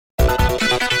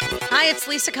Hi, it's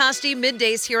Lisa Costi,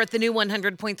 middays here at the new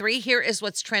 100.3. Here is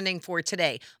what's trending for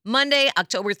today, Monday,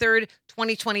 October 3rd,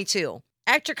 2022.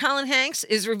 Actor Colin Hanks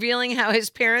is revealing how his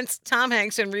parents, Tom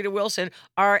Hanks and Rita Wilson,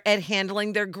 are at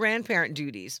handling their grandparent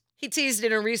duties. He teased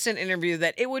in a recent interview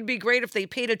that it would be great if they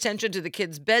paid attention to the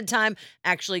kids' bedtime,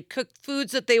 actually cooked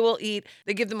foods that they will eat.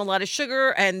 They give them a lot of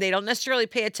sugar and they don't necessarily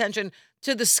pay attention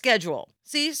to the schedule.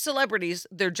 See, celebrities,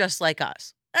 they're just like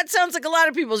us. That sounds like a lot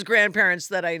of people's grandparents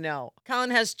that I know.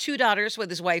 Colin has two daughters with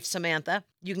his wife, Samantha.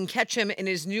 You can catch him in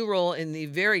his new role in the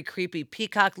very creepy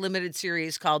Peacock limited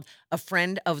series called A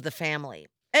Friend of the Family.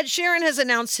 Ed Sheeran has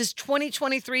announced his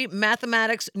 2023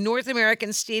 Mathematics North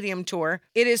American Stadium Tour.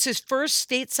 It is his first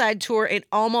stateside tour in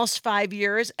almost 5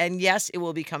 years, and yes, it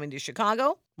will be coming to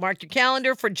Chicago. Mark your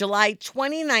calendar for July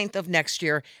 29th of next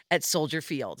year at Soldier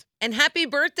Field. And happy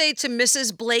birthday to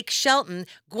Mrs. Blake Shelton.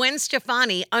 Gwen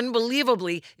Stefani,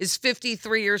 unbelievably, is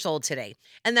 53 years old today.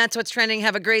 And that's what's trending.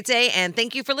 Have a great day, and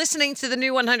thank you for listening to the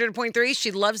new 100.3.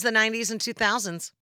 She loves the 90s and 2000s.